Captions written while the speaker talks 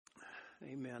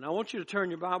Amen. I want you to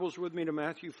turn your Bibles with me to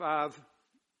Matthew 5.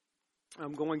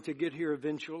 I'm going to get here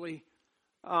eventually.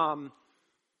 So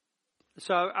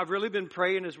I've really been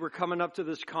praying as we're coming up to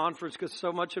this conference because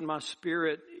so much in my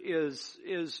spirit is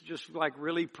just like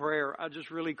really prayer. I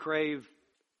just really crave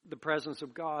the presence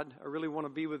of God. I really want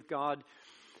to be with God.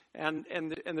 And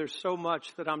there's so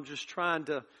much that I'm just trying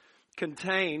to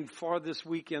contain for this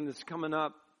weekend that's coming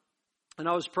up. And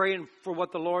I was praying for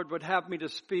what the Lord would have me to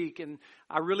speak. And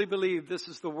I really believe this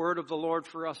is the word of the Lord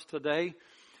for us today.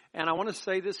 And I want to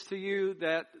say this to you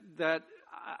that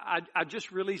I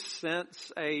just really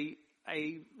sense a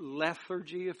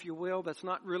lethargy, if you will. That's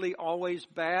not really always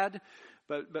bad,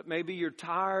 but maybe you're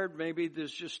tired. Maybe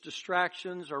there's just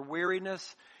distractions or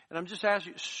weariness. And I'm just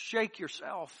asking you, shake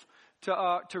yourself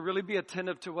to really be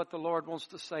attentive to what the Lord wants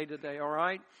to say today. All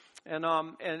right. And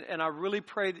I really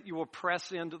pray that you will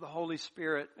press into the Holy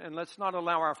Spirit, and let's not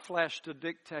allow our flesh to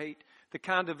dictate the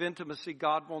kind of intimacy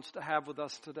God wants to have with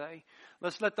us today.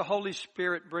 Let's let the Holy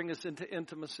Spirit bring us into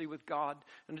intimacy with God.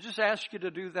 And I just ask you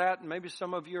to do that. And maybe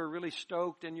some of you are really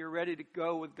stoked and you're ready to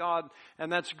go with God,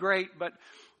 and that's great. But,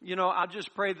 I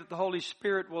just pray that the Holy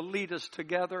Spirit will lead us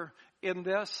together in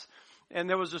this. And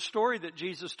there was a story that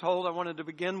Jesus told I wanted to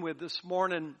begin with this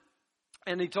morning.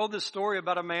 And he told this story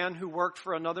about a man who worked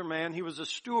for another man. He was a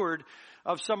steward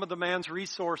of some of the man's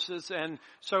resources. And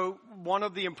so one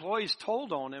of the employees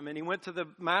told on him. And he went to the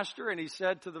master and he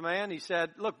said to the man,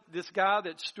 look, this guy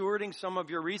that's stewarding some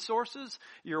of your resources,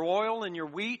 your oil and your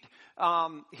wheat,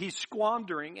 he's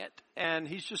squandering it. And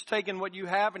he's just taking what you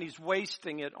have and he's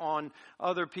wasting it on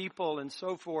other people and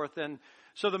so forth. And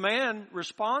so the man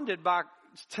responded by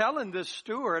telling this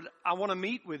steward, I want to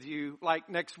meet with you like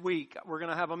next week. We're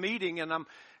going to have a meeting and I'm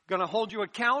going to hold you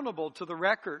accountable to the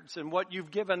records and what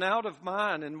you've given out of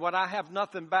mine and what I have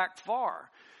nothing back for.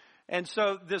 And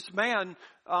so this man,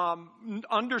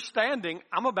 understanding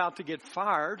I'm about to get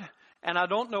fired and I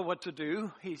don't know what to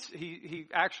do. He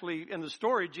actually, in the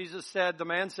story, the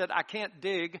man said, I can't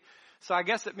dig. So I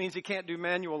guess it means he can't do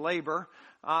manual labor.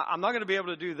 I'm not going to be able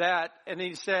to do that. And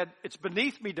he said, it's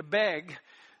beneath me to beg.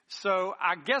 So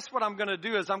I guess what I'm going to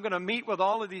do is I'm going to meet with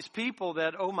all of these people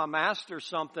that owe my master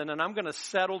something, and I'm going to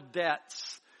settle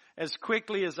debts as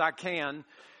quickly as I can.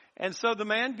 And so the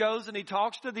man goes and he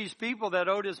talks to these people that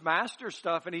owed his master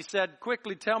stuff, and he said,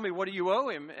 quickly tell me, what do you owe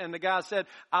him? And the guy said,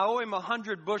 I owe him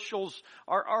 100 bushels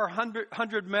or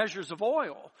 100 measures of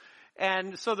oil.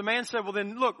 And so the man said, well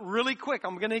then look, really quick,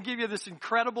 I'm going to give you this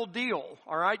incredible deal.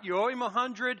 All right. You owe him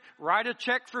 100, write a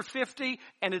check for 50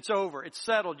 and it's over. It's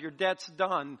settled. Your debt's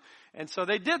done. And so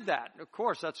they did that. Of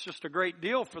course, that's just a great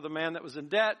deal for the man that was in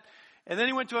debt. And then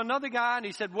he went to another guy and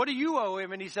he said, what do you owe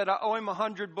him? And he said, I owe him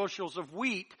 100 bushels of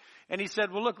wheat. And he said,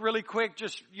 well, look, really quick,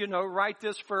 just, write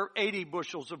this for 80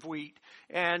 bushels of wheat.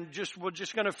 And we're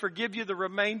just going to forgive you the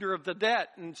remainder of the debt.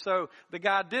 And so the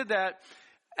guy did that.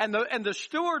 And the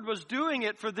steward was doing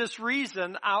it for this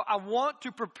reason. I want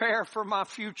to prepare for my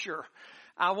future.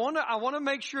 I want to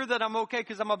make sure that I'm okay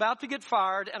because I'm about to get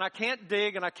fired and I can't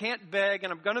dig and I can't beg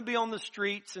and I'm going to be on the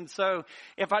streets. And so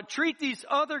if I treat these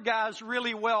other guys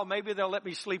really well, maybe they'll let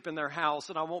me sleep in their house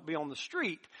and I won't be on the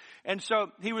street. And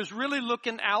so he was really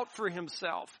looking out for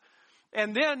himself.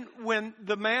 And then when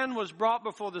the man was brought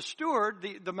before the steward,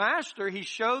 the master, he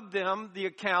showed them the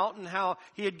account and how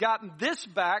he had gotten this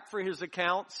back for his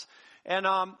accounts.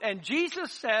 And Jesus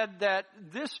said that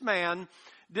this man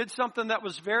did something that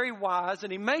was very wise.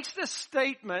 And he makes this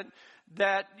statement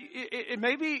that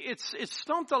maybe it's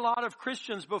stumped a lot of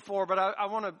Christians before, but I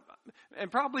want to,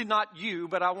 and probably not you,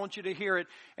 but I want you to hear it.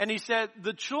 And he said,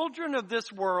 the children of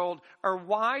this world are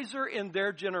wiser in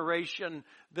their generation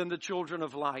than the children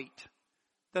of light.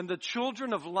 Than the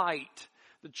children of light.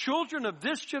 The children of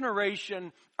this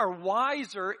generation are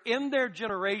wiser in their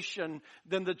generation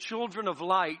than the children of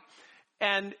light.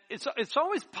 And it's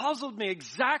always puzzled me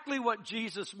exactly what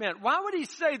Jesus meant. Why would he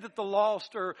say that the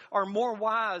lost are more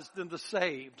wise than the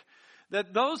saved?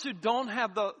 That those who don't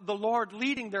have the Lord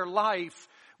leading their life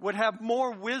would have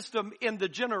more wisdom in the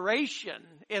generation,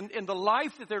 in the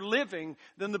life that they're living,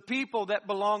 than the people that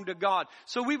belong to God.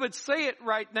 So we would say it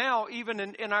right now, even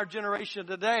in our generation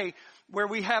today, where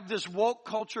we have this woke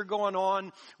culture going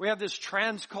on. We have this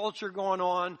trans culture going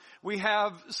on. We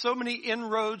have so many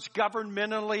inroads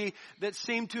governmentally that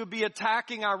seem to be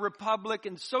attacking our republic,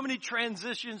 and so many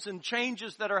transitions and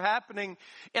changes that are happening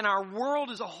in our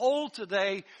world as a whole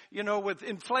today, with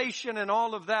inflation and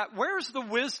all of that. Where's the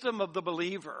wisdom of the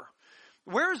believer?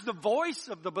 Where's the voice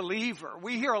of the believer?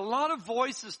 We hear a lot of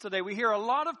voices today. We hear a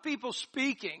lot of people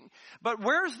speaking. But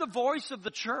where's the voice of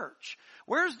the church?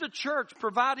 Where's the church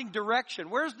providing direction?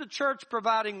 Where's the church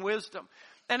providing wisdom?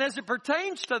 And as it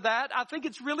pertains to that, I think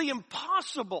it's really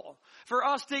impossible for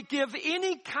us to give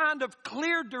any kind of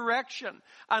clear direction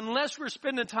unless we're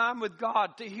spending time with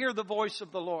God to hear the voice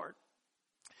of the Lord.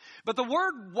 But the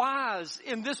word wise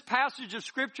in this passage of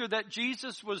Scripture that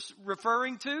Jesus was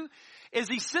referring to is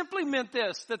he simply meant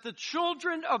this, that the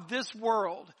children of this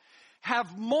world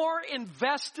have more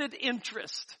invested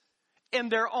interest in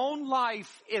their own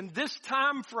life in this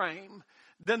time frame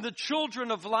than the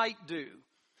children of light do.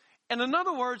 And in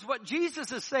other words, what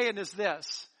Jesus is saying is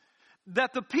this,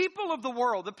 that the people of the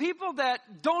world, the people that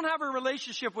don't have a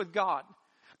relationship with God,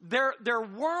 their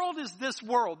world is this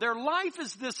world. Their life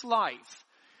is this life.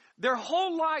 Their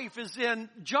whole life is in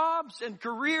jobs and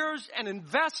careers and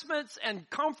investments and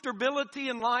comfortability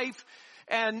in life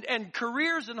and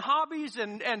careers and hobbies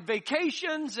and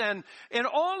vacations and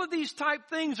all of these type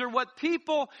things are what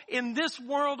people in this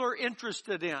world are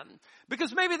interested in.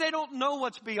 Because maybe they don't know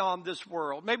what's beyond this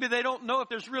world. Maybe they don't know if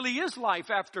there's really is life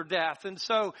after death. And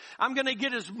so I'm going to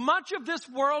get as much of this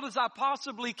world as I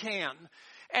possibly can.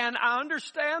 And I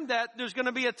understand that there's going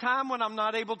to be a time when I'm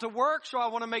not able to work, so I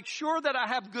want to make sure that I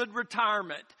have good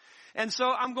retirement. And so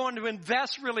I'm going to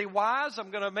invest really wise.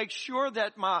 I'm going to make sure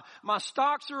that my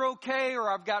stocks are okay,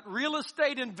 or I've got real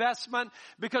estate investment,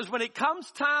 because when it comes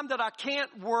time that I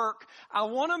can't work, I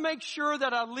want to make sure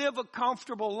that I live a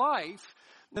comfortable life.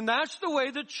 And that's the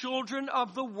way the children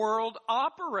of the world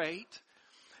operate.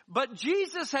 But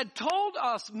Jesus had told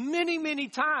us many, many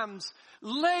times,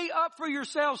 lay up for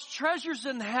yourselves treasures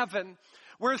in heaven,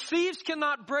 where thieves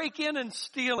cannot break in and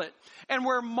steal it, and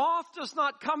where moth does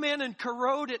not come in and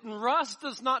corrode it, and rust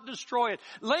does not destroy it.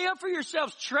 Lay up for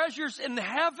yourselves treasures in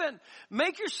heaven.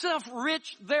 Make yourself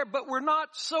rich there, but we're not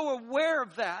so aware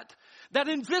of that. That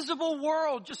invisible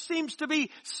world just seems to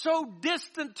be so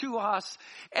distant to us.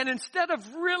 And instead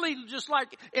of really just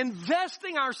like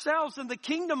investing ourselves in the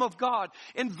kingdom of God,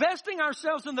 investing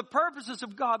ourselves in the purposes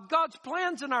of God, God's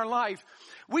plans in our life,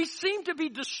 we seem to be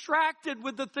distracted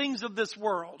with the things of this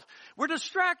world. We're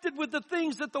distracted with the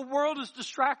things that the world is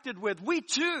distracted with. We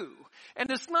too.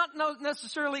 And it's not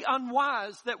necessarily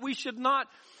unwise that we should not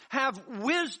have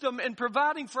wisdom in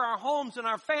providing for our homes and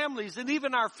our families and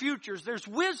even our futures. There's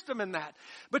wisdom in that.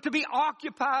 But to be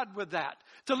occupied with that,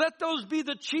 to let those be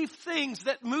the chief things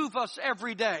that move us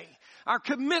every day. Our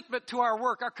commitment to our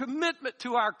work, our commitment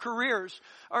to our careers,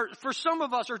 or for some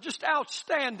of us are just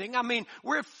outstanding. I mean,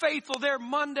 we're faithful there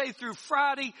Monday through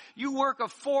Friday. You work a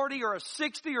 40 or a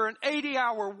 60 or an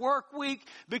 80-hour work week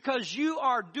because you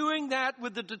are doing that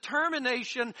with the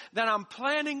determination that I'm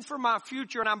planning for my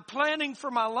future and I'm planning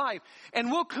for my life.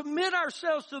 And we'll commit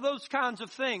ourselves to those kinds of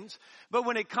things. But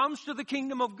when it comes to the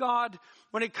kingdom of God,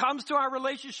 when it comes to our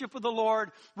relationship with the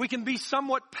Lord, we can be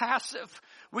somewhat passive.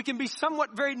 We can be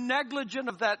somewhat very negligent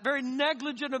of that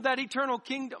eternal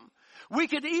kingdom. We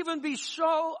could even be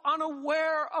so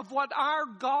unaware of what our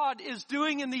God is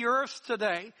doing in the earth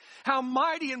today, how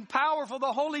mighty and powerful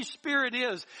the Holy Spirit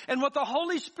is, and what the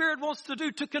Holy Spirit wants to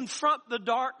do to confront the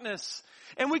darkness.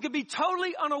 And we could be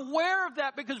totally unaware of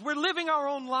that because we're living our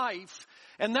own life.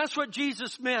 And that's what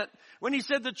Jesus meant when he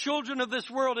said the children of this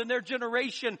world and their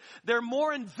generation, they're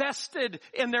more invested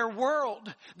in their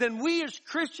world than we as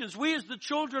Christians, we as the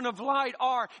children of light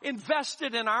are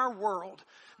invested in our world.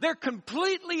 They're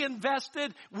completely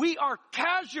invested. We are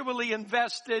casually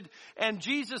invested. And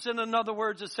Jesus, in other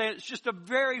words, is saying it's just a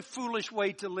very foolish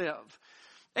way to live.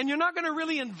 And you're not going to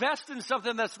really invest in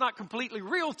something that's not completely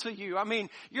real to you. I mean,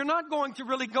 you're not going to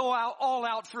really go all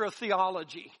out for a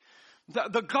theology.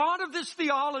 The God of this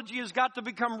theology has got to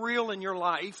become real in your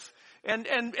life. And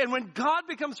when God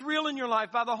becomes real in your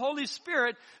life by the Holy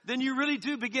Spirit, then you really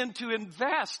do begin to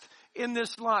invest in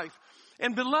this life.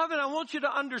 And beloved, I want you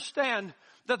to understand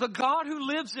that the God who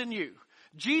lives in you,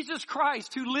 Jesus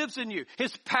Christ who lives in you,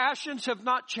 his passions have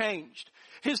not changed.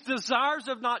 His desires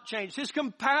have not changed. His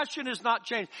compassion has not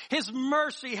changed. His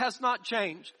mercy has not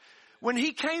changed. When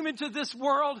he came into this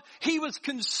world, he was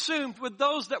consumed with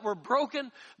those that were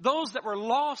broken, those that were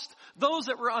lost, those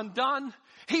that were undone.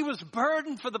 He was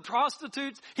burdened for the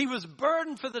prostitutes. He was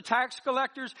burdened for the tax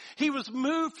collectors. He was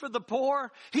moved for the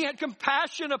poor. He had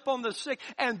compassion upon the sick.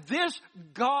 And this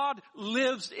God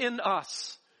lives in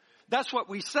us. That's what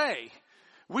we say.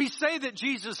 We say that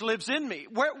Jesus lives in me.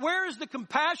 Where is the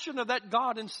compassion of that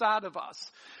God inside of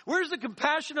us? Where's the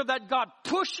compassion of that God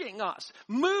pushing us,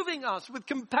 moving us with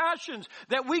compassions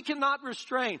that we cannot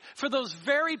restrain for those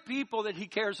very people that he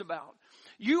cares about?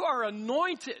 You are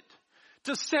anointed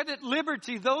to set at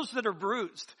liberty those that are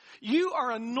bruised. You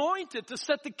are anointed to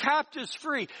set the captives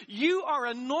free. You are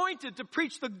anointed to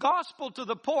preach the gospel to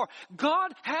the poor.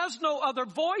 God has no other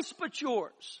voice but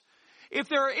yours. If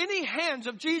there are any hands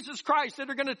of Jesus Christ that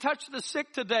are going to touch the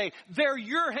sick today, they're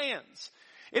your hands.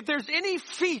 If there's any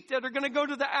feet that are going to go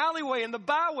to the alleyway and the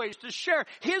byways to share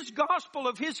His gospel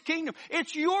of His kingdom,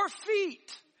 it's your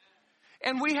feet.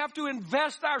 And we have to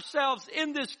invest ourselves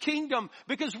in this kingdom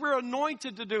because we're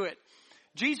anointed to do it.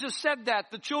 Jesus said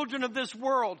that the children of this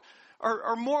world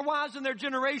are more wise in their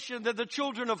generation than the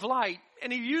children of light.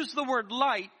 And He used the word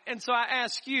light. And so I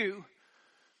ask you,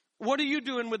 what are you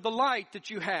doing with the light that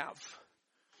you have?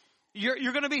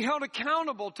 You're going to be held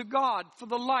accountable to God for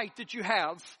the light that you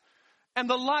have and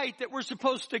the light that we're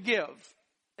supposed to give.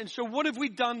 And so what have we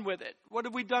done with it? What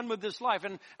have we done with this life?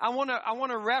 And I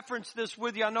want to reference this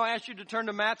with you. I know I asked you to turn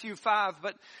to Matthew 5,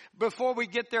 but before we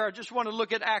get there, I just want to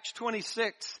look at Acts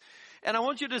 26. And I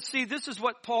want you to see this is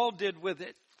what Paul did with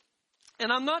it.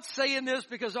 And I'm not saying this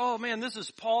because, oh man, this is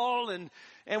Paul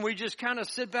and we just kind of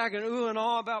sit back and ooh and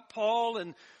ah about Paul.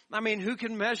 And I mean, who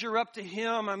can measure up to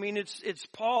him? I mean, it's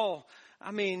Paul. I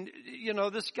mean, you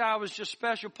know, this guy was just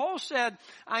special. Paul said,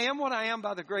 I am what I am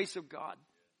by the grace of God.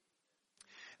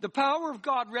 The power of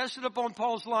God rested upon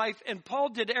Paul's life, and Paul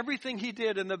did everything he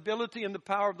did in the ability and the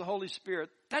power of the Holy Spirit.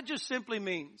 That just simply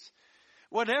means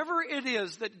whatever it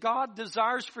is that God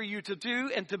desires for you to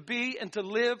do and to be and to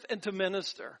live and to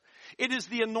minister, it is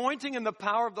the anointing and the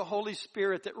power of the Holy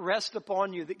Spirit that rests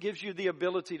upon you that gives you the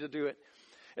ability to do it.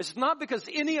 It's not because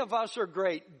any of us are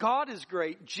great. God is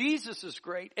great. Jesus is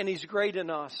great, and He's great in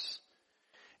us.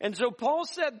 And so Paul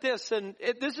said this, and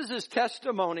this is his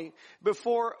testimony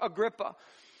before Agrippa.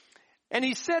 And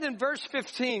he said in verse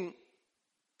 15,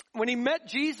 when he met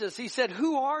Jesus, he said,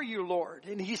 who are you, Lord?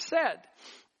 And he said,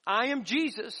 I am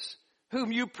Jesus,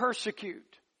 whom you persecute.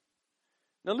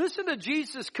 Now listen to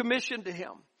Jesus' commission to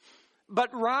him.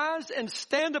 But rise and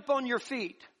stand upon your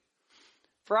feet,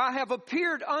 for I have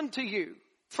appeared unto you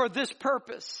for this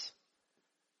purpose,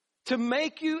 to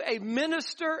make you a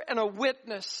minister and a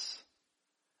witness,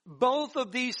 both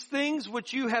of these things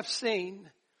which you have seen,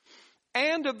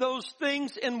 and of those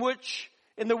things in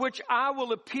the which I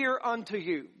will appear unto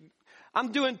you.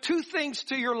 I'm doing two things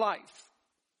to your life.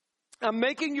 I'm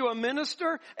making you a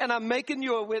minister and I'm making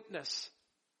you a witness.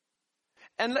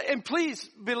 And please,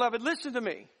 beloved, listen to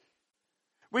me.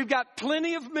 We've got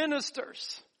plenty of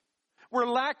ministers. We're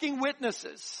lacking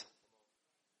witnesses.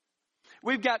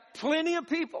 We've got plenty of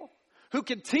people who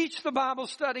can teach the Bible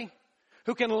study,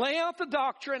 who can lay out the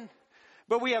doctrine,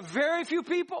 but we have very few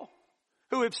people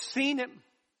who have seen Him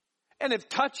and have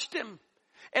touched Him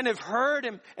and have heard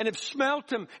Him and have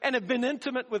smelt Him and have been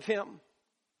intimate with Him.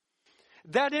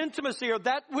 That intimacy or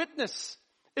that witness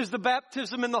is the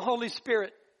baptism in the Holy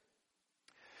Spirit.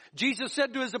 Jesus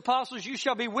said to His apostles, you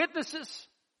shall be witnesses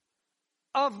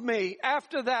of me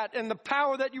after that, and the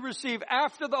power that you receive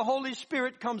after the Holy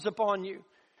Spirit comes upon you.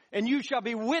 And you shall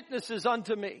be witnesses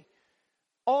unto me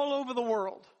all over the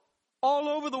world. All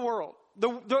over the world.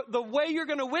 The way you're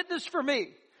going to witness for me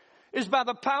is by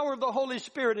the power of the Holy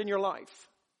Spirit in your life.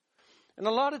 And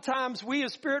a lot of times we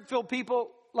as Spirit-filled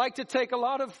people like to take a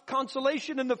lot of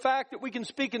consolation in the fact that we can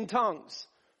speak in tongues.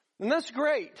 And that's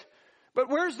great. But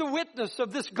where's the witness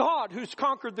of this God who's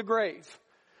conquered the grave?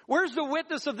 Where's the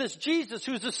witness of this Jesus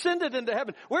who's ascended into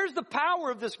heaven? Where's the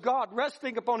power of this God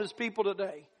resting upon His people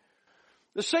today?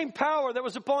 The same power that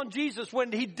was upon Jesus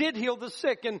when He did heal the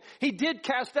sick and He did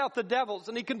cast out the devils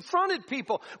and He confronted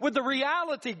people with the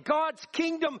reality God's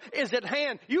kingdom is at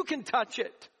hand. You can touch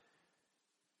it.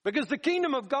 Because the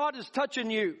kingdom of God is touching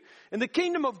you. And the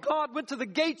kingdom of God went to the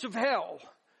gates of hell.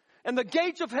 And the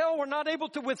gates of hell were not able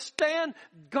to withstand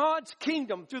God's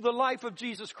kingdom through the life of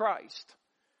Jesus Christ.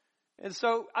 And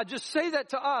so I just say that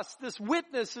to us. This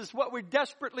witness is what we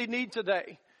desperately need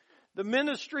today. The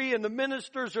ministry and the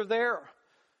ministers are there.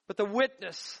 But the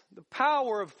witness, the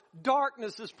power of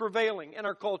darkness is prevailing in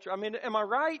our culture. I mean, am I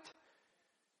right?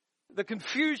 The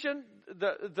confusion,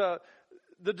 the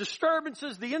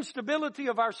disturbances, the instability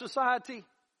of our society.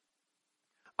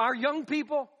 Our young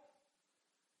people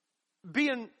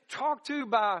being talked to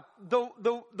by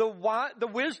the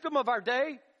wisdom of our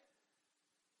day.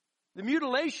 The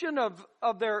mutilation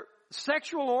of their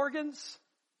sexual organs.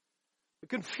 The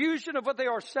confusion of what they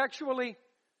are sexually.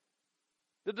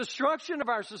 The destruction of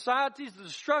our societies, the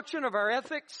destruction of our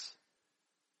ethics,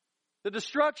 the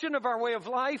destruction of our way of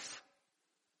life.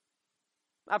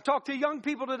 I've talked to young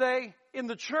people today in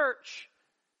the church,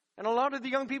 and a lot of the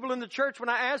young people in the church, when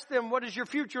I ask them, what does your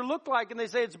future look like? And they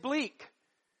say, it's bleak.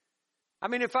 I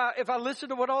mean, if I listen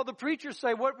to what all the preachers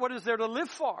say, what is there to live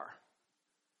for?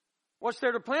 What's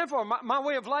there to plan for? My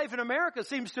way of life in America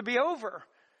seems to be over.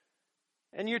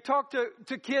 And you talk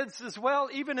to kids as well,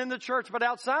 even in the church, but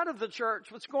outside of the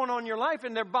church, what's going on in your life,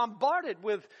 and they're bombarded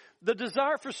with the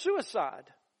desire for suicide.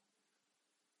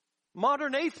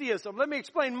 Modern atheism. Let me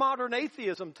explain modern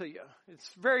atheism to you. It's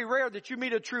very rare that you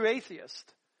meet a true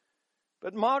atheist.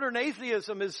 But modern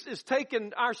atheism is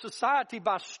taken our society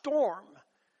by storm.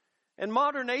 And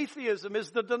modern atheism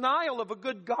is the denial of a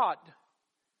good God.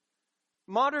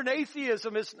 Modern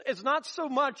atheism is not so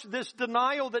much this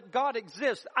denial that God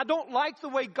exists. I don't like the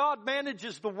way God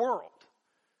manages the world.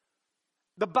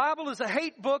 The Bible is a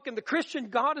hate book and the Christian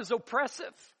God is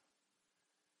oppressive.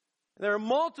 There are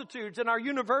multitudes in our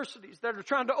universities that are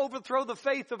trying to overthrow the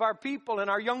faith of our people and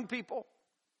our young people.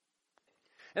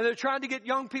 And they're trying to get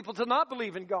young people to not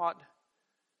believe in God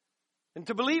and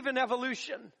to believe in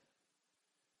evolution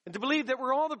and to believe that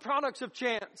we're all the products of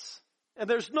chance. And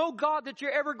there's no God that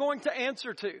you're ever going to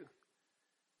answer to.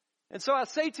 And so I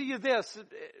say to you this,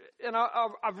 and I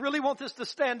really want this to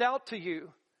stand out to you.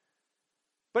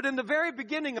 But in the very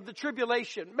beginning of the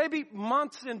tribulation, maybe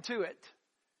months into it,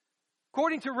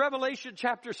 according to Revelation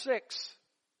chapter 6,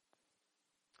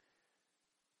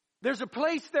 there's a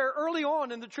place there early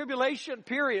on in the tribulation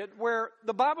period where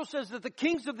the Bible says that the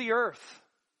kings of the earth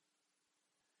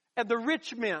and the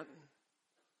rich men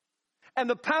and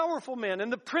the powerful men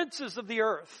and the princes of the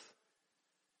earth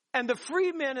and the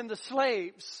free men and the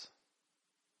slaves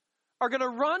are going to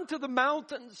run to the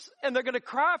mountains, and they're going to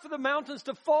cry for the mountains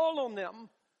to fall on them,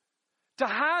 to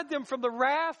hide them from the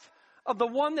wrath of the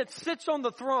one that sits on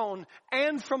the throne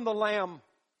and from the Lamb.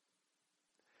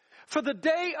 For the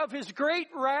day of his great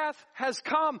wrath has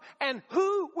come, and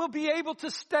who will be able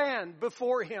to stand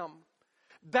before him?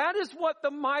 That is what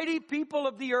the mighty people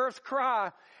of the earth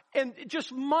cry, and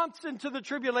just months into the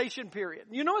tribulation period.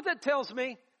 You know what that tells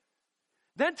me?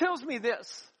 That tells me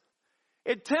this.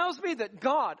 It tells me that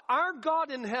God, our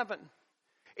God in heaven,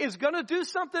 is going to do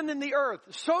something in the earth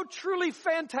so truly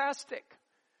fantastic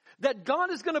that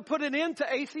God is going to put an end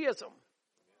to atheism.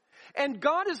 And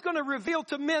God is going to reveal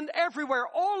to men everywhere,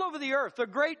 all over the earth, the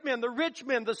great men, the rich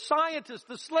men, the scientists,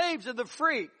 the slaves, and the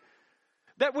free,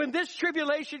 that when this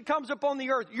tribulation comes upon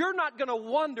the earth, you're not going to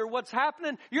wonder what's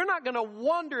happening. You're not going to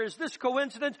wonder, is this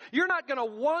coincidence? You're not going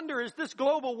to wonder, is this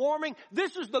global warming?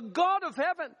 This is the God of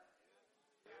heaven,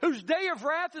 whose day of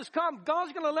wrath has come.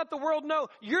 God's going to let the world know,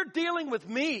 you're dealing with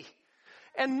me.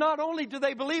 And not only do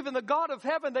they believe in the God of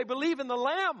heaven, they believe in the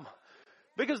Lamb.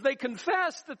 Because they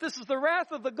confess that this is the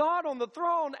wrath of the God on the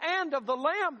throne and of the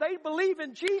Lamb. They believe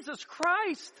in Jesus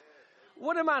Christ.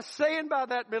 What am I saying by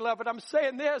that, beloved? I'm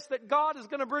saying this, that God is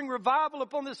going to bring revival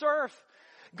upon this earth.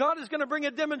 God is going to bring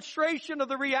a demonstration of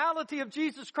the reality of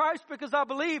Jesus Christ, because I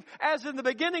believe, as in the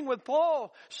beginning with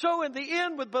Paul, so in the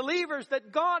end with believers,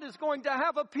 that God is going to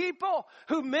have a people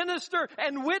who minister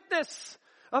and witness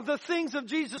of the things of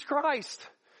Jesus Christ.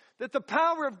 That the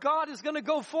power of God is going to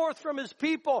go forth from His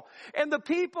people. And the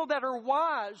people that are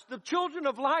wise, the children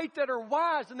of light that are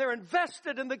wise and they're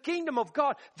invested in the kingdom of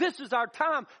God. This is our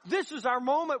time. This is our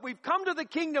moment. We've come to the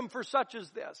kingdom for such as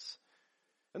this.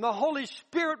 And the Holy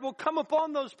Spirit will come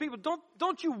upon those people.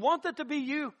 Don't you want that to be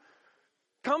you?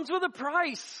 Comes with a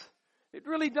price. It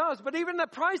really does. But even the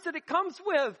price that it comes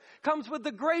with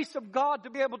the grace of God to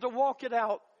be able to walk it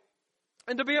out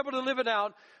and to be able to live it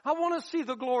out. I want to see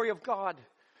the glory of God.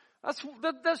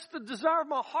 That's the desire of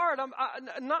my heart.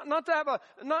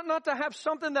 Not to have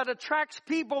something that attracts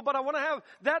people, but I want to have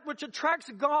that which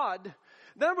attracts God.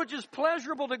 That which is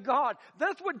pleasurable to God.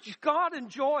 That's what God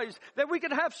enjoys. That we can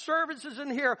have services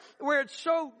in here where it's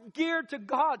so geared to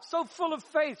God, so full of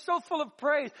faith, so full of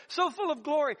praise, so full of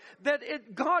glory, that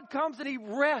God comes and He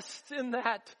rests in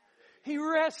that. He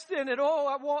rests in it. Oh,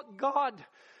 I want God.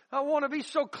 I want to be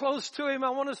so close to Him. I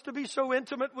want us to be so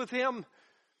intimate with Him.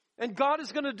 And God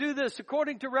is going to do this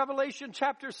according to Revelation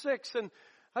chapter 6. And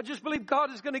I just believe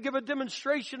God is going to give a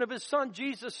demonstration of His Son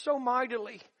Jesus so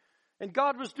mightily. And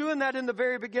God was doing that in the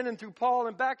very beginning through Paul.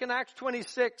 And back in Acts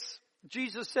 26,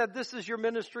 Jesus said, this is your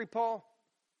ministry, Paul.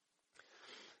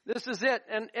 This is it.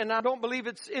 And I don't believe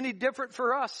it's any different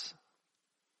for us.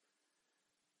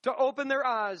 To open their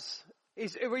eyes. He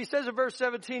says in verse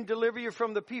 17, deliver you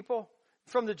from the people,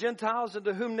 from the Gentiles,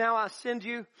 into whom now I send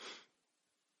you.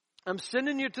 I'm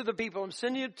sending you to the people. I'm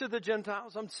sending you to the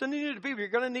Gentiles. I'm sending you to people. You're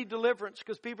going to need deliverance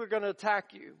because people are going to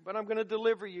attack you. But I'm going to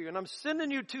deliver you. And I'm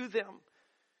sending you to them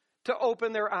to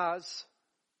open their eyes.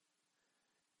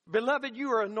 Beloved,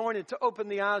 you are anointed to open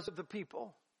the eyes of the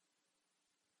people.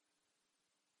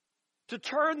 To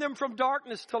turn them from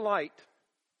darkness to light.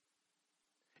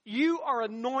 You are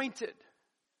anointed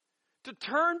to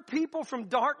turn people from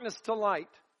darkness to light.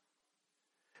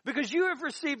 Because you have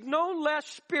received no less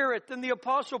spirit than the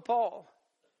Apostle Paul.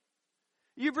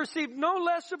 You've received no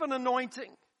less of an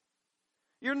anointing.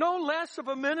 You're no less of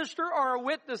a minister or a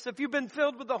witness if you've been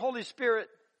filled with the Holy Spirit.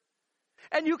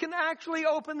 And you can actually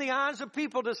open the eyes of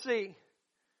people to see.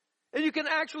 And you can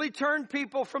actually turn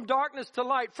people from darkness to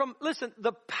light. From, listen,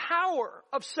 the power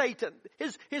of Satan,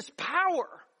 his power.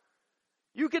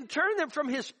 You can turn them from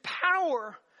his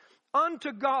power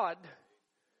unto God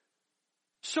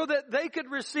so that they could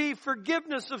receive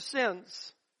forgiveness of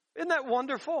sins. Isn't that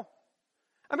wonderful?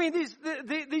 I mean,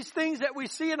 these things that we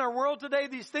see in our world today,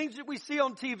 these things that we see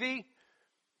on TV,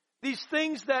 these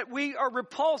things that we are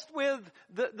repulsed with,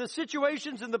 the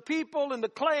situations and the people and the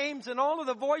claims and all of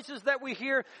the voices that we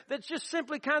hear, that just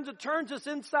simply kind of turns us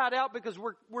inside out because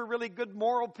we're really good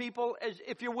moral people,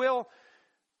 if you will.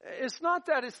 It's not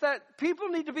that. It's that people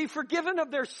need to be forgiven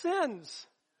of their sins.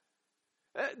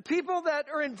 People that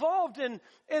are involved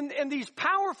in these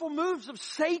powerful moves of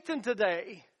Satan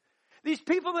today. These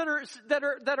people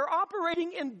that are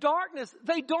operating in darkness,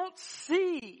 they don't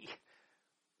see.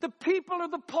 The people are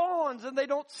the pawns and they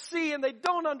don't see and they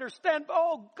don't understand.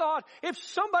 Oh God, if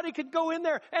somebody could go in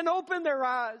there and open their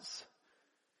eyes.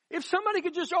 If somebody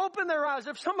could just open their eyes,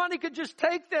 if somebody could just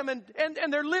take them and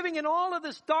they're living in all of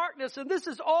this darkness and this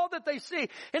is all that they see.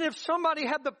 And if somebody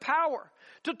had the power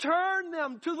to turn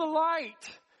them to the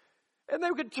light, and they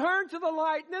could turn to the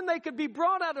light, and then they could be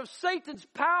brought out of Satan's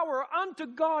power unto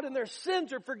God, and their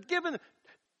sins are forgiven.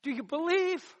 Do you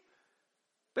believe?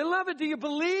 Beloved, do you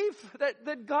believe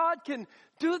that God can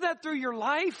do that through your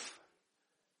life?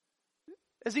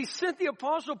 As he sent the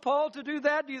Apostle Paul to do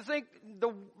that, do you think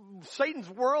Satan's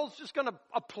world's just going to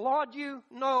applaud you?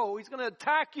 No, he's going to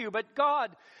attack you, but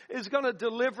God is going to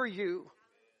deliver you.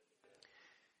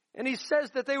 And he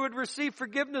says that they would receive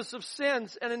forgiveness of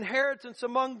sins and inheritance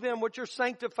among them which are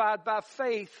sanctified by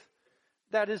faith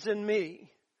that is in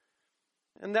me.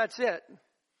 And that's it.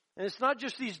 And it's not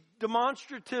just these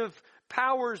demonstrative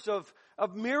powers of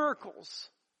miracles.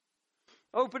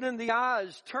 Opening the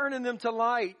eyes, turning them to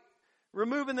light,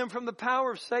 removing them from the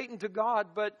power of Satan to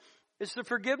God. But it's the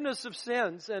forgiveness of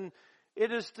sins. And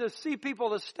it is to see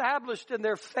people established in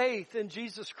their faith in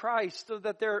Jesus Christ so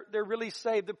that they're really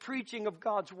saved. The preaching of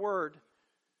God's Word.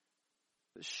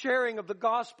 The sharing of the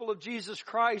gospel of Jesus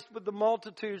Christ with the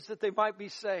multitudes that they might be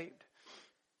saved.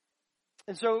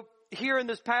 And so here in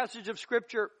this passage of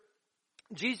Scripture,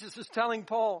 Jesus is telling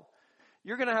Paul,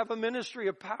 you're going to have a ministry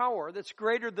of power that's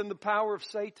greater than the power of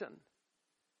Satan.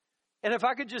 And if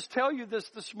I could just tell you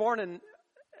this morning,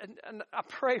 and I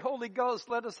pray, Holy Ghost,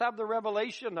 let us have the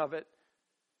revelation of it.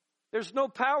 There's no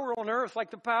power on earth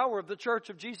like the power of the Church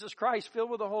of Jesus Christ filled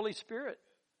with the Holy Spirit.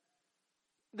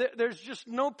 There's just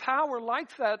no power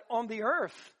like that on the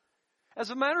earth.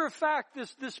 As a matter of fact,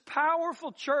 this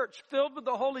powerful church filled with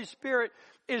the Holy Spirit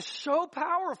is so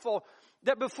powerful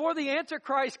that before the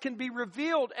Antichrist can be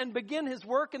revealed and begin his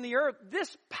work in the earth,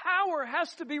 this power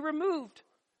has to be removed.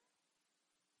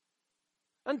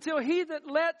 Until he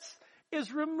that lets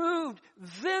is removed,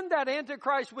 then that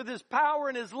Antichrist with his power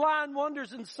and his lying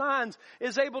wonders and signs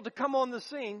is able to come on the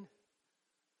scene.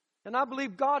 And I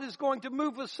believe God is going to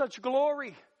move with such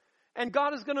glory. And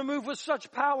God is going to move with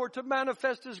such power to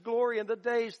manifest his glory in the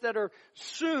days that are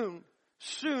soon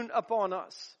upon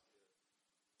us.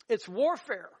 It's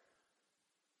warfare.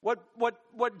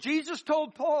 What Jesus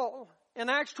told Paul in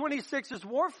Acts 26 is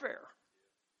warfare.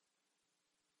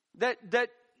 That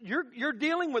you're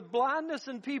dealing with blindness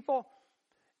in people,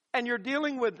 and you're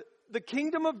dealing with the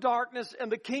kingdom of darkness and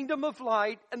the kingdom of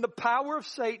light and the power of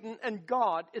Satan and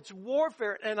God. It's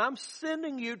warfare, and I'm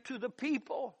sending you to the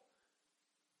people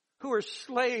who are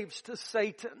slaves to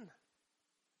Satan.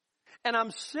 And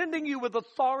I'm sending you with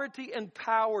authority and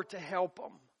power to help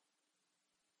them.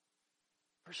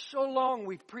 For so long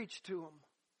we've preached to them.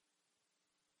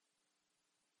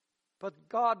 But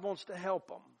God wants to help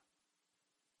them.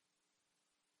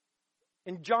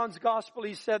 In John's gospel,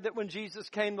 he said that when Jesus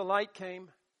came, the light came.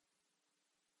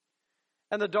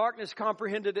 And the darkness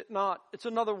comprehended it not. It's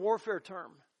another warfare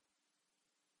term.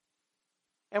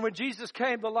 And when Jesus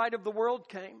came, the light of the world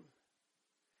came.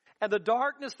 And the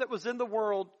darkness that was in the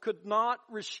world could not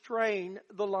restrain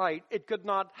the light. It could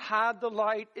not hide the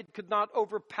light. It could not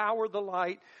overpower the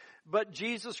light. But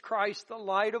Jesus Christ, the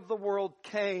light of the world,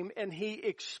 came and he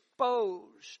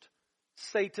exposed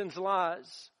Satan's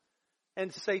lies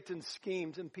and Satan's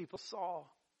schemes, and people saw.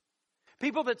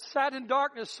 People that sat in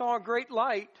darkness saw a great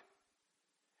light.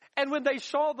 And when they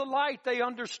saw the light, they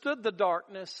understood the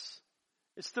darkness.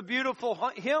 It's the beautiful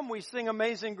hymn we sing,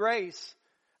 Amazing Grace.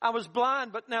 I was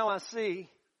blind, but now I see.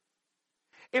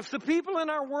 If the people in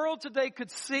our world today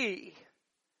could see,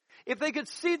 if they could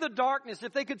see the darkness,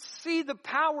 if they could see the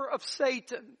power of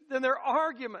Satan, then their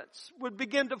arguments would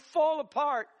begin to fall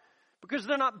apart because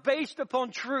they're not based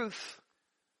upon truth.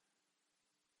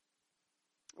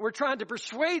 We're trying to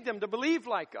persuade them to believe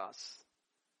like us.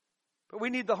 But we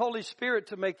need the Holy Spirit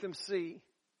to make them see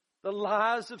the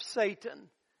lies of Satan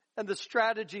and the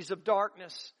strategies of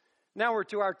darkness. Now we're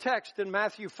to our text in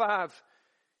Matthew 5.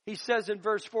 He says in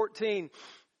verse 14,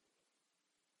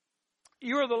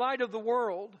 "You are the light of the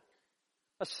world.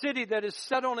 A city that is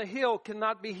set on a hill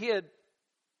cannot be hid.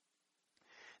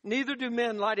 Neither do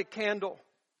men light a candle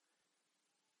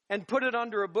and put it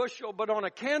under a bushel, but on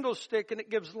a candlestick, and it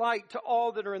gives light to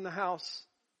all that are in the house.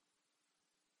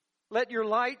 Let your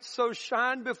light so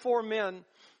shine before men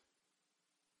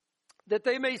that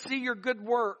they may see your good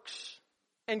works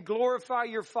and glorify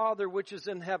your Father which is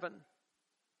in heaven."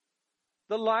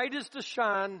 The light is to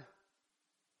shine,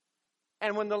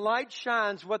 and when the light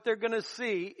shines, what they're going to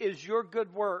see is your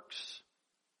good works,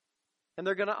 and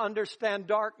they're going to understand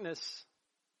darkness.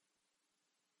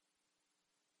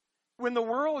 When the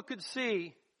world could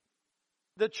see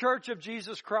the church of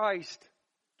Jesus Christ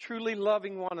truly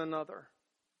loving one another,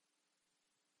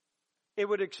 it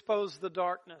would expose the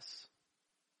darkness.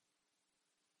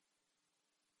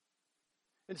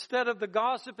 Instead of the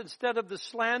gossip, instead of the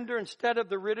slander, instead of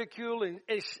the ridicule,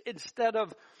 instead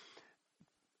of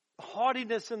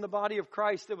haughtiness in the body of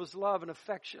Christ, there was love and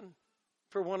affection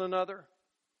for one another.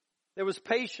 There was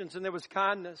patience and there was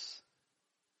kindness.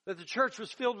 That the church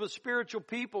was filled with spiritual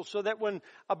people, so that when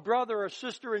a brother or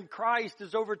sister in Christ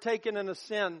is overtaken in a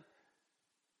sin,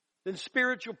 then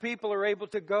spiritual people are able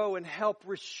to go and help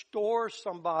restore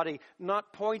somebody,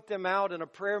 not point them out in a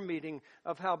prayer meeting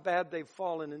of how bad they've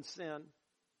fallen in sin,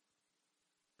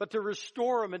 but to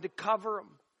restore them and to cover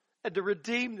them and to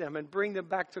redeem them and bring them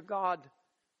back to God.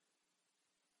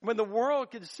 When the world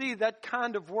can see that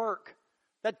kind of work,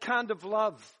 that kind of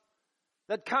love,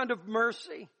 that kind of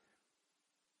mercy,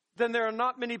 then there are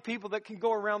not many people that can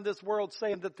go around this world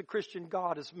saying that the Christian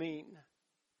God is mean.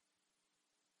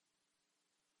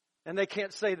 And they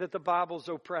can't say that the Bible's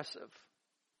oppressive.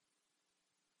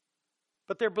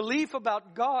 But their belief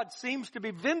about God seems to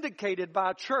be vindicated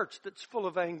by a church that's full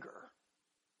of anger.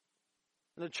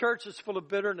 And a church that's full of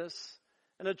bitterness.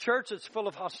 And a church that's full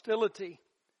of hostility.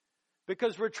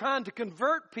 Because we're trying to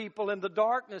convert people in the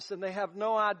darkness, and they have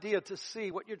no idea to see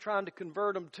what you're trying to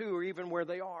convert them to, or even where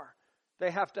they are. They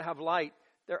have to have light.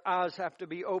 Their eyes have to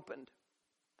be opened.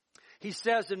 He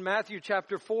says in Matthew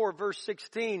chapter 4, verse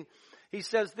 16, he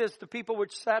says this, "The people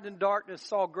which sat in darkness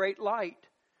saw great light.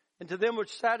 And to them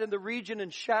which sat in the region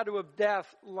and shadow of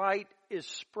death, light is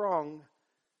sprung."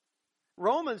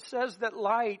 Romans says that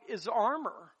light is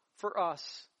armor for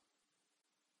us.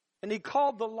 And he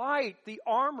called the light the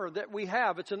armor that we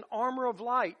have. It's an armor of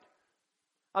light.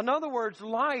 In other words,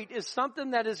 light is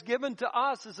something that is given to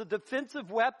us as a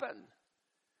defensive weapon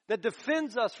that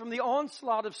defends us from the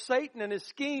onslaught of Satan and his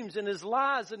schemes and his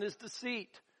lies and his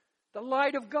deceit. The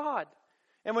light of God.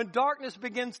 And when darkness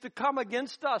begins to come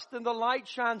against us, then the light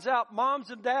shines out. Moms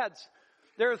and dads,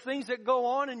 there are things that go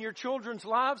on in your children's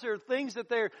lives. There are things that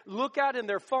they look at in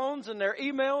their phones and their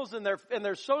emails and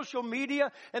their social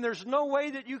media, and there's no way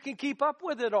that you can keep up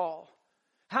with it all.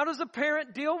 How does a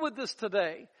parent deal with this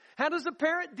today? How does a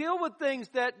parent deal with things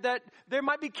that there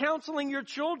might be counseling your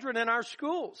children in our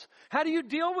schools? How do you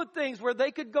deal with things where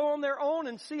they could go on their own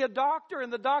and see a doctor,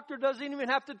 and the doctor doesn't even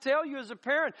have to tell you as a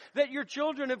parent that your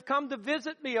children have come to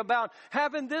visit me about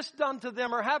having this done to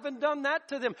them or having done that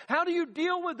to them? How do you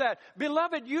deal with that?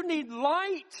 Beloved, you need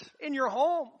light in your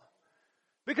home.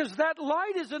 Because that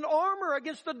light is an armor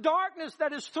against the darkness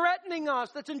that is threatening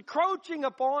us, that's encroaching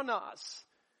upon us.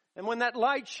 And when that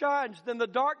light shines, then the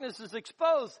darkness is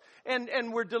exposed,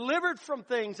 and we're delivered from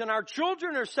things, and our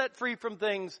children are set free from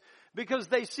things because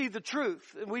they see the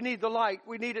truth. And we need the light.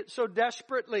 We need it so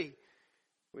desperately.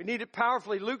 We need it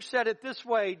powerfully. Luke said it this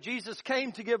way: Jesus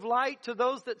came to give light to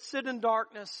those that sit in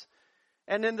darkness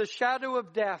and in the shadow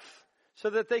of death, so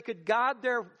that they could guide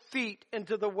their feet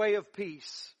into the way of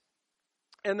peace.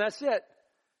 And that's it.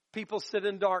 People sit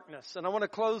in darkness. And I want to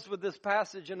close with this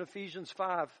passage in Ephesians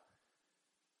 5.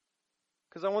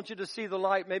 Because I want you to see the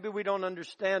light. Maybe we don't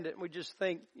understand it. We just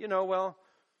think, well,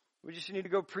 we just need to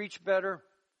go preach better.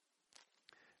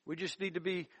 We just need to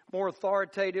be more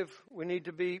authoritative. We need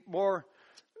to be more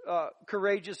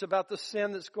courageous about the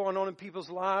sin that's going on in people's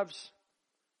lives.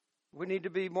 We need to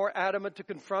be more adamant to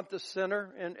confront the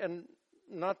sinner. And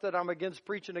not that I'm against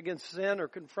preaching against sin or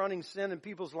confronting sin in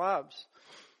people's lives.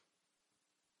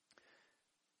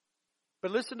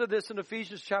 But listen to this in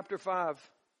Ephesians chapter 5.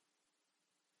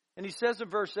 And he says in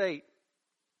verse 8,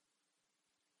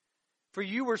 For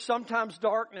you were sometimes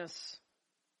darkness,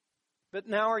 but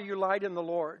now are you light in the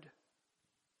Lord.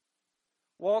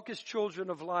 Walk as children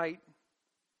of light.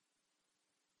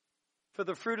 For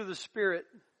the fruit of the Spirit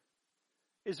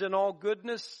is in all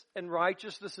goodness and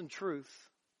righteousness and truth.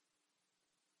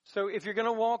 So if you're going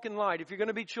to walk in light, if you're going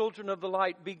to be children of the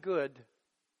light, be good.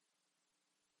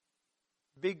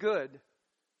 Be good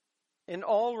in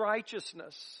all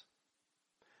righteousness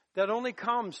that only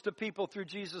comes to people through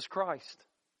Jesus Christ.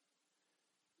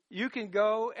 You can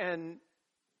go and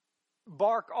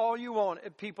bark all you want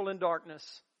at people in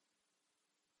darkness.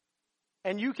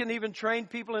 And you can even train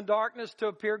people in darkness to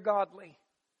appear godly.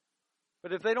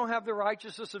 But if they don't have the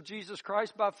righteousness of Jesus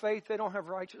Christ by faith, they don't have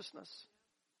righteousness.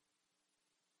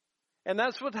 And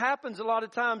that's what happens a lot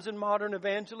of times in modern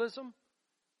evangelism.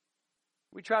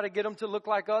 We try to get them to look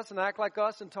like us and act like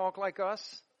us and talk like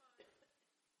us.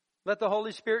 Let the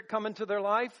Holy Spirit come into their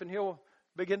life and He'll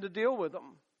begin to deal with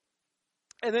them.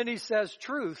 And then He says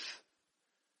truth.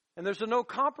 And there's no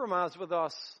compromise with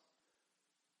us.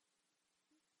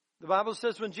 The Bible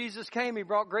says when Jesus came, He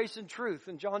brought grace and truth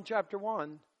in John chapter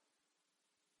 1.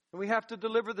 And we have to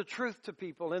deliver the truth to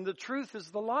people. And the truth is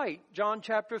the light, John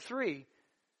chapter 3.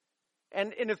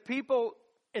 And if people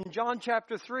in John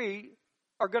chapter 3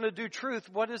 are going to do truth,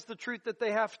 what is the truth that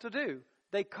they have to do?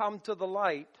 They come to the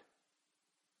light.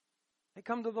 They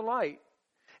come to the light.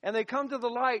 And they come to the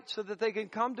light so that they can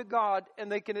come to God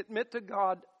and they can admit to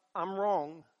God, I'm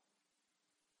wrong.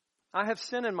 I have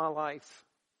sin in my life.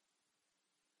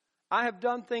 I have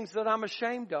done things that I'm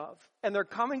ashamed of. And they're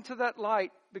coming to that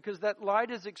light because that light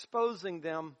is exposing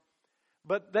them.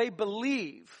 But they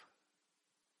believe.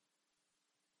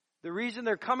 The reason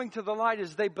they're coming to the light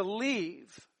is they believe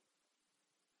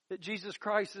that Jesus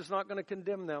Christ is not going to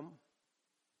condemn them,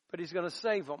 but He's going to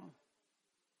save them.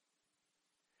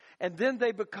 And then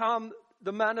they become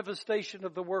the manifestation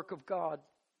of the work of God.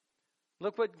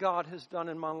 Look what God has done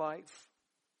in my life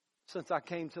since I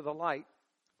came to the light.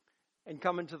 And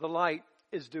coming to the light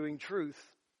is doing truth.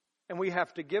 And we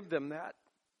have to give them that.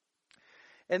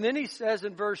 And then He says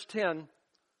in verse 10,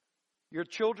 you're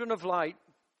children of light.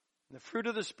 The fruit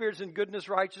of the Spirit is in goodness,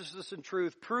 righteousness, and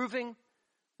truth, proving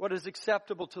what is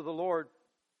acceptable to the Lord.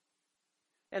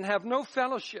 And have no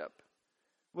fellowship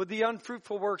with the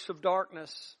unfruitful works of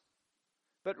darkness,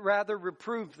 but rather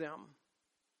reprove them.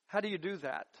 How do you do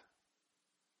that?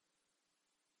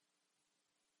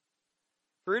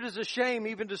 For it is a shame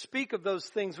even to speak of those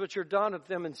things which are done of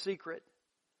them in secret.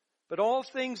 But all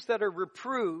things that are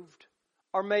reproved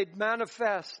are made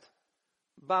manifest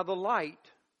by the light.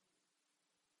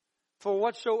 For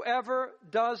whatsoever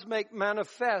does make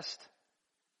manifest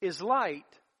is light.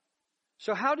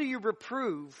 So how do you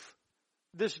reprove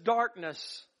this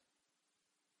darkness?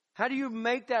 How do you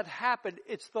make that happen?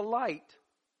 It's the light.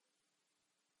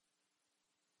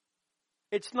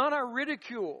 It's not our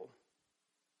ridicule.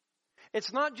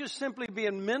 It's not just simply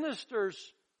being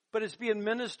ministers, but it's being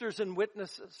ministers and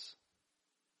witnesses.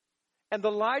 And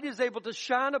the light is able to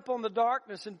shine upon the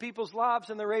darkness in people's lives,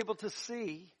 and they're able to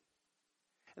see.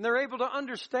 And they're able to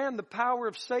understand the power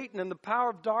of Satan and the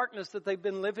power of darkness that they've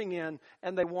been living in,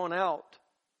 and they want out.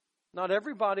 Not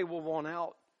everybody will want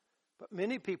out, but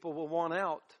many people will want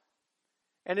out.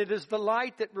 And it is the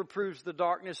light that reproves the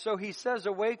darkness. So He says,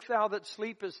 awake thou that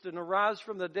sleepest, and arise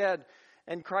from the dead,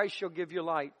 and Christ shall give you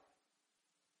light.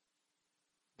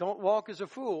 Don't walk as a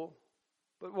fool,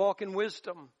 but walk in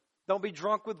wisdom. Don't be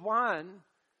drunk with wine,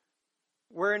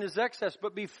 wherein is excess,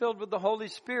 but be filled with the Holy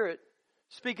Spirit,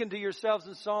 speaking to yourselves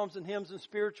in psalms and hymns and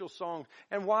spiritual songs.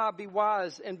 And why? Be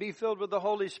wise and be filled with the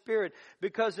Holy Spirit.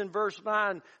 Because in verse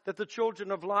 9, that the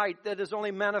children of light, that is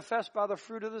only manifest by the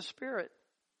fruit of the Spirit.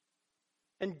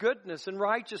 And goodness and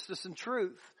righteousness and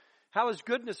truth. How is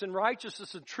goodness and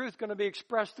righteousness and truth going to be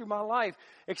expressed through my life?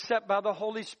 Except by the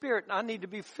Holy Spirit. I need to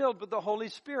be filled with the Holy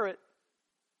Spirit.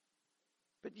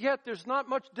 But yet there's not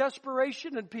much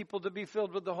desperation in people to be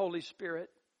filled with the Holy Spirit.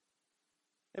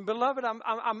 And beloved,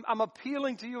 I'm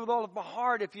appealing to you with all of my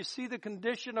heart. If you see the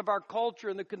condition of our culture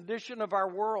and the condition of our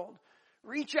world,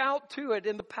 reach out to it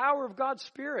in the power of God's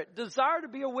Spirit. Desire to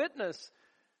be a witness.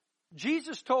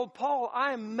 Jesus told Paul,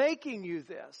 I am making you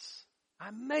this.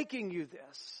 I'm making you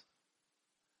this.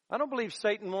 I don't believe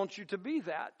Satan wants you to be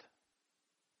that.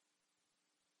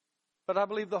 But I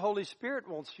believe the Holy Spirit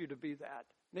wants you to be that.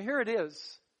 Now here it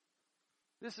is.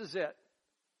 This is it.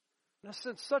 Now,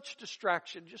 since such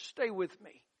distraction, just stay with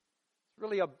me. It's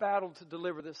really a battle to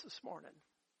deliver this morning.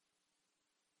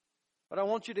 But I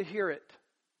want you to hear it.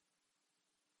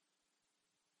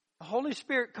 The Holy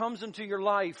Spirit comes into your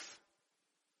life,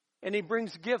 and He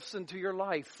brings gifts into your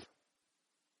life.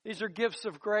 These are gifts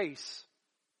of grace.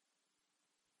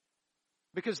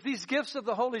 Because these gifts of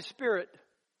the Holy Spirit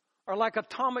are like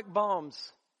atomic bombs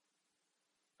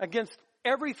against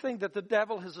everything that the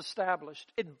devil has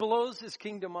established. It blows his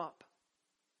kingdom up.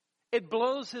 It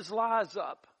blows his lies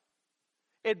up.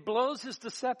 It blows his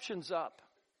deceptions up.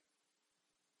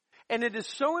 And it is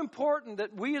so important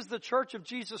that we as the Church of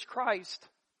Jesus Christ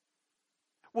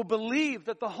will believe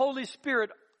that the Holy Spirit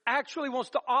actually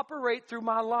wants to operate through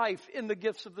my life in the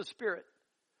gifts of the Spirit.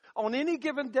 On any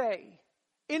given day,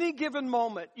 any given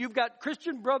moment, you've got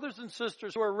Christian brothers and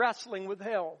sisters who are wrestling with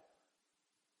hell,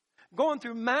 going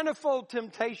through manifold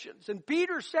temptations. And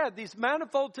Peter said these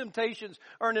manifold temptations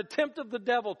are an attempt of the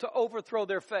devil to overthrow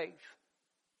their faith.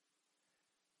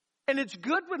 And it's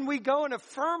good when we go and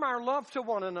affirm our love to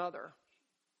one another.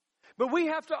 But we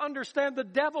have to understand the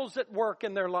devil's at work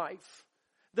in their life.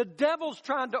 The devil's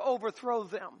trying to overthrow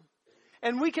them.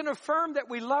 And we can affirm that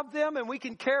we love them and we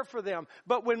can care for them.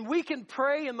 But when we can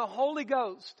pray in the Holy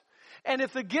Ghost, and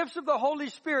if the gifts of the Holy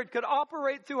Spirit could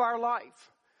operate through our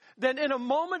life, then in a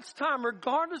moment's time,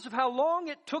 regardless of how long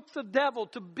it took the devil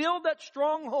to build that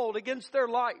stronghold against their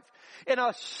life, in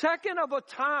a second of a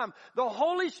time, the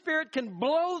Holy Spirit can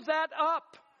blow that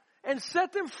up and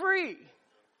set them free.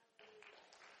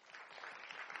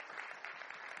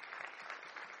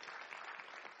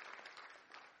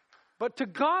 But to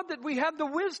God that we have the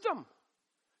wisdom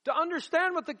to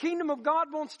understand what the kingdom of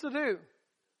God wants to do.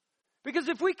 Because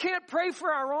if we can't pray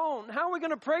for our own, how are we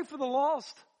going to pray for the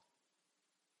lost?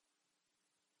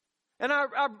 And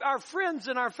our friends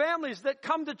and our families that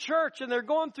come to church and they're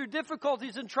going through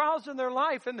difficulties and trials in their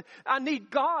life, and I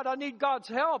need God, I need God's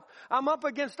help. I'm up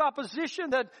against opposition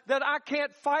that I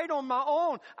can't fight on my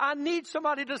own. I need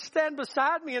somebody to stand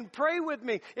beside me and pray with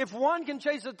me. If one can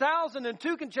chase 1,000 and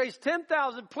two can chase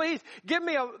 10,000, please give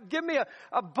me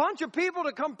a bunch of people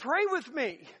to come pray with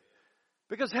me.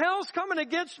 Because hell's coming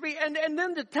against me, and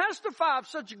then to testify of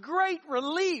such great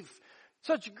relief,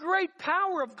 such great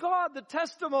power of God. The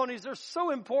testimonies are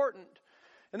so important.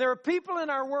 And there are people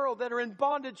in our world that are in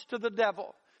bondage to the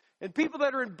devil. And people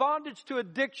that are in bondage to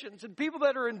addictions. And people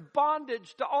that are in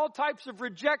bondage to all types of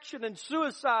rejection and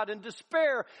suicide and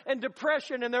despair and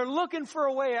depression. And they're looking for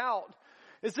a way out.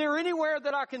 Is there anywhere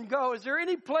that I can go? Is there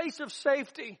any place of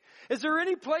safety? Is there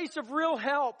any place of real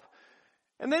help?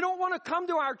 And they don't want to come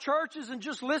to our churches and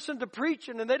just listen to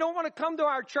preaching. And they don't want to come to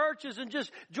our churches and just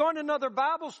join another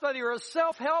Bible study or a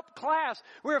self-help class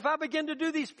where if I begin to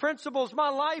do these principles, my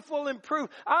life will improve.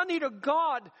 I need a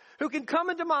God who can come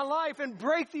into my life and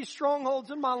break these strongholds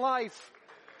in my life.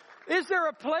 Is there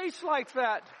a place like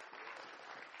that?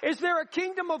 Is there a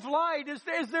kingdom of light? Is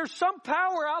there some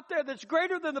power out there that's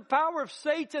greater than the power of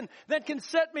Satan that can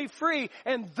set me free?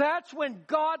 And that's when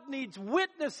God needs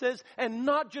witnesses and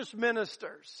not just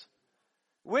ministers.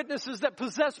 Witnesses that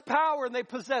possess power and they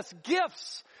possess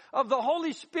gifts of the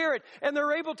Holy Spirit, and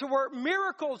they're able to work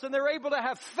miracles, and they're able to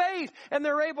have faith, and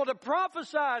they're able to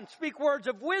prophesy and speak words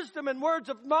of wisdom and words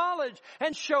of knowledge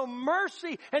and show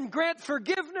mercy and grant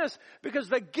forgiveness because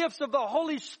the gifts of the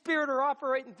Holy Spirit are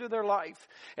operating through their life.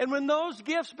 And when those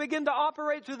gifts begin to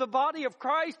operate through the body of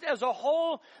Christ as a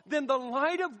whole, then the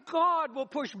light of God will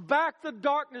push back the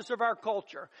darkness of our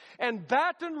culture. And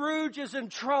Baton Rouge is in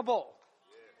trouble.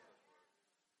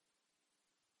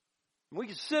 We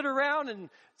can sit around and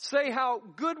say how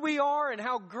good we are and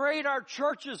how great our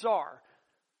churches are.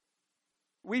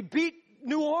 We beat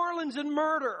New Orleans in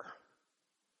murder.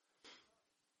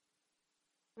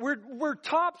 We're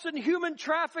tops in human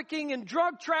trafficking and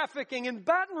drug trafficking in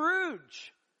Baton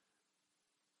Rouge.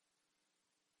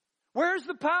 Where's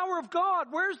the power of God?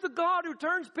 Where's the God who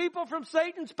turns people from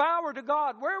Satan's power to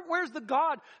God? Where's the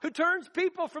God who turns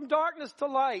people from darkness to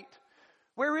light?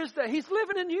 Where is that? He's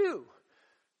living in you.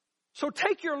 So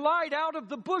take your light out of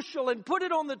the bushel and put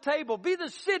it on the table. Be the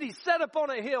city set up on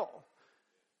a hill.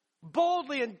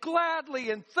 Boldly and gladly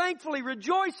and thankfully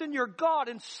rejoice in your God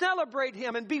and celebrate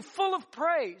Him and be full of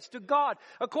praise to God.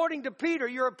 According to Peter,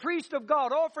 you're a priest of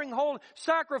God, offering whole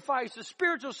sacrifices,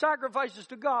 spiritual sacrifices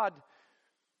to God,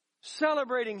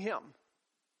 celebrating Him.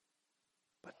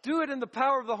 But do it in the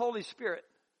power of the Holy Spirit.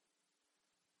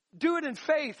 Do it in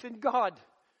faith in God,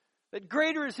 that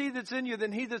greater is He that's in you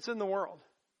than he that's in the world.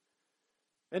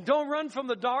 And don't run from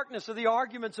the darkness of the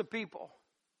arguments of people.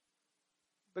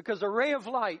 Because a ray of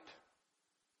light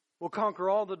will conquer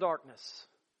all the darkness.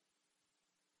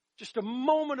 Just a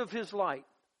moment of His light.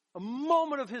 A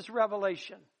moment of His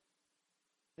revelation.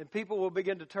 And people will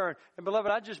begin to turn. And beloved,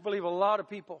 I just believe a lot of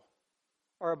people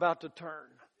are about to turn.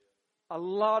 A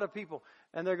lot of people.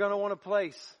 And they're going to want a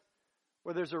place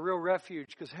where there's a real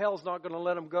refuge. Because hell's not going to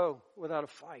let them go without a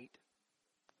fight.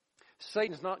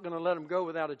 Satan's not going to let them go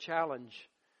without a challenge.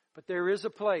 But there is a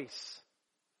place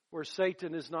where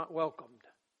Satan is not welcomed.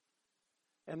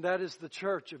 And that is the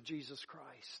church of Jesus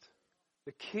Christ.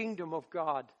 The kingdom of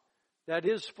God that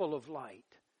is full of light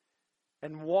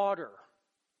and water.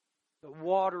 The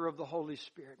water of the Holy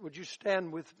Spirit. Would you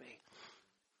stand with me?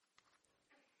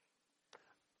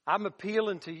 I'm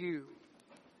appealing to you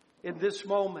in this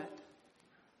moment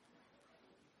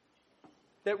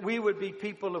that we would be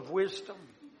people of wisdom.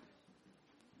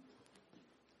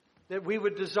 That we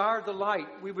would desire the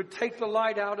light. We would take the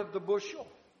light out of the bushel.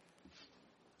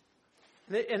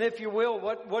 And if you will,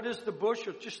 what is the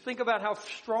bushel? Just think about how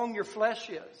strong your flesh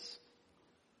is.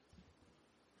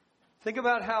 Think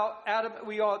about how adamant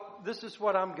we are. This is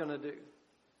what I'm going to do.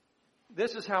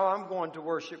 This is how I'm going to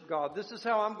worship God. This is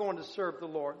how I'm going to serve the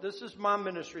Lord. This is my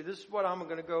ministry. This is what I'm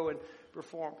going to go and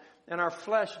perform. And our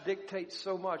flesh dictates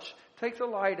so much. Take the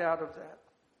light out of that.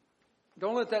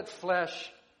 Don't let that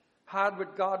flesh hide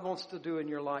what God wants to do in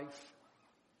your life.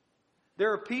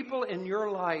 There are people in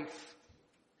your life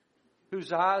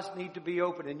whose eyes need to be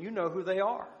open, and you know who they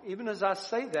are. Even as I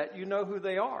say that, you know who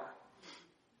they are.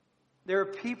 There are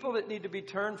people that need to be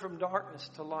turned from darkness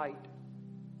to light.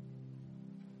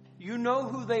 You know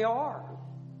who they are.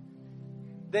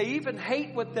 They even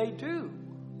hate what they do.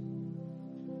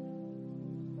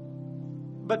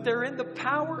 But they're in the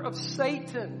power of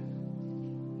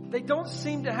Satan. They don't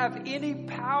seem to have any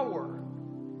power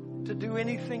to do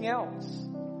anything else.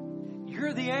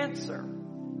 You're the answer.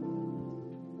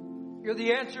 You're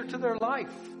the answer to their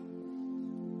life.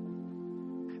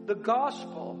 The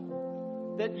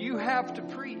gospel that you have to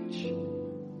preach.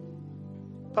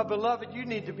 But beloved, you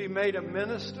need to be made a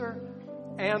minister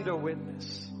and a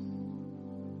witness.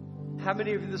 How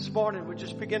many of you this morning would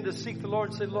just begin to seek the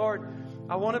Lord and say, Lord,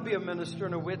 I want to be a minister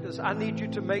and a witness. I need you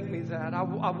to make me that. I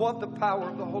want the power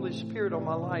of the Holy Spirit on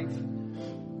my life.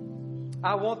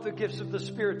 I want the gifts of the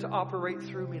Spirit to operate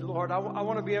through me, Lord. I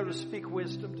want to be able to speak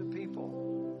wisdom to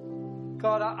people.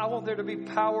 God, I want there to be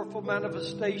powerful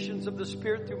manifestations of the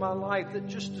Spirit through my life that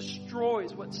just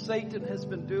destroys what Satan has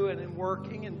been doing and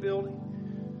working and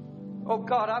building. Oh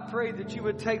God, I pray that you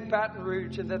would take Baton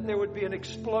Rouge and that there would be an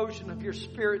explosion of your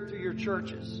Spirit through your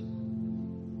churches.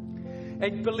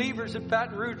 And believers in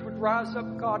Baton Rouge would rise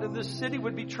up, God, and this city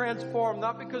would be transformed,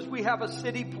 not because we have a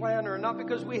city planner, not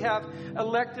because we have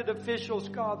elected officials,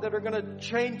 God, that are going to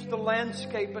change the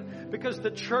landscape, but because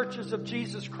the churches of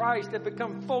Jesus Christ have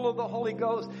become full of the Holy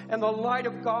Ghost and the light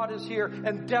of God is here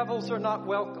and devils are not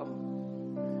welcome.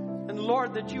 And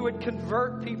Lord, that you would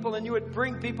convert people and you would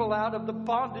bring people out of the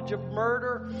bondage of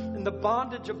murder and the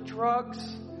bondage of drugs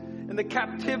and the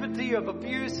captivity of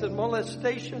abuse and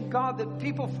molestation, God, that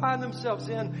people find themselves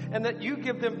in and that you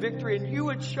give them victory and you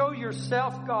would show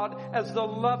yourself, God, as the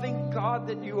loving God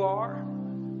that you are.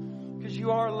 Because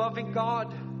you are a loving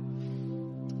God.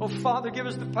 Oh, Father, give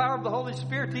us the power of the Holy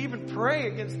Spirit to even pray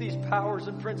against these powers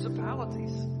and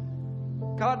principalities.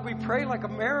 God, we pray like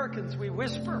Americans. We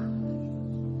whisper.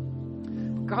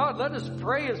 God, let us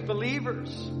pray as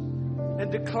believers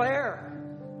and declare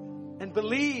and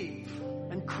believe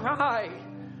and cry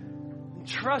and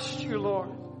trust you, Lord.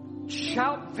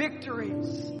 Shout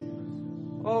victories.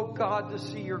 Oh God, to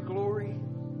see your glory.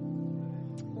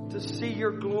 To see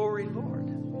your glory, Lord.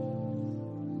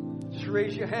 Just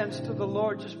raise your hands to the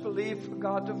Lord. Just believe for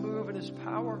God to move in his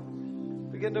power.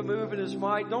 Begin to move in his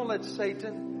might. Don't let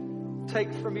Satan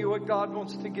take from you what God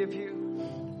wants to give you.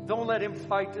 Don't let him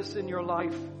fight this in your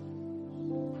life.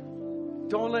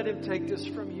 Don't let him take this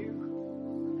from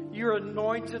you. You're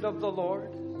anointed of the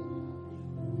Lord.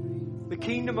 The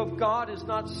kingdom of God is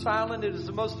not silent. It is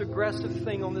the most aggressive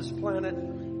thing on this planet.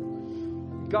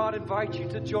 God invites you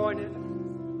to join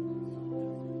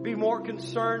it. Be more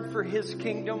concerned for his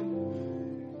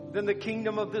kingdom than the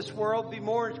kingdom of this world. Be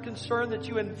more concerned that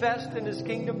you invest in his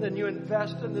kingdom than you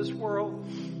invest in this world.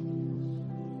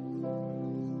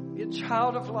 Be a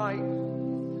child of light,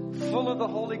 full of the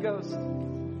Holy Ghost.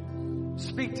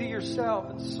 Speak to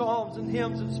yourself in psalms and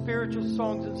hymns and spiritual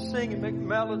songs and sing and make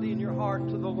melody in your heart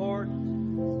to the Lord.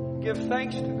 Give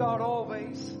thanks to God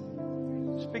always.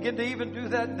 Just begin to even do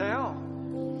that now.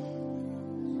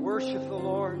 Worship the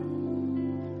Lord.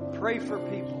 Pray for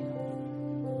people.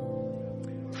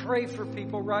 Pray for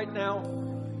people right now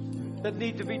that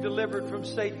need to be delivered from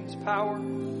Satan's power.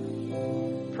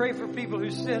 Pray for people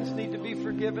whose sins need to be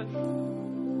forgiven.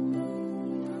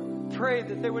 Pray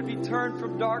that they would be turned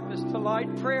from darkness to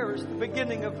light. Prayer is the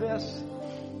beginning of this.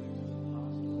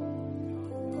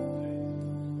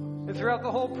 And throughout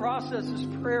the whole process is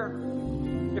prayer.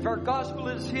 If our gospel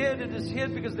is hid, it is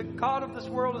hid because the God of this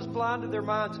world has blinded their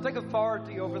minds. Take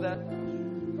authority over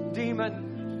that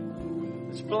demon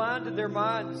that's blinded their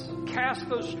minds. Cast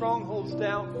those strongholds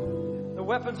down. The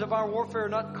weapons of our warfare are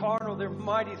not carnal. They're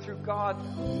mighty through God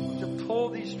to pull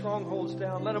these strongholds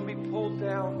down. Let them be pulled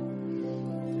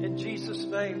down in Jesus'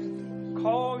 name.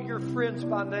 Call your friends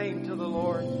by name to the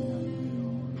Lord.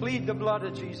 Plead the blood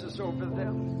of Jesus over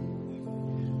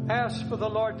them. Ask for the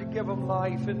Lord to give them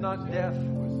life and not death.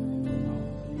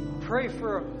 Pray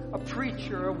for a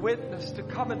preacher, a witness to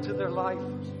come into their life.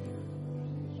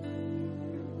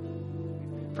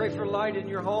 Pray for light in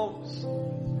your homes.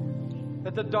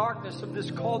 That the darkness of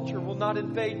this culture will not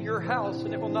invade your house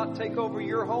and it will not take over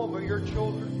your home or your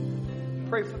children.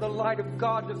 Pray for the light of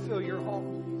God to fill your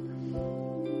home.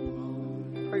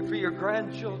 Pray for your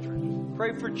grandchildren.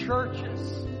 Pray for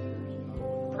churches.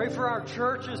 Pray for our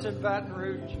churches in Baton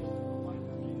Rouge.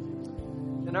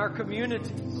 In our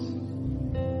communities.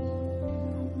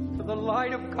 For the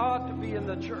light of God to be in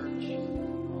the church.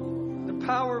 The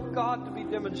power of God to be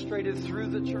demonstrated through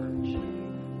the church.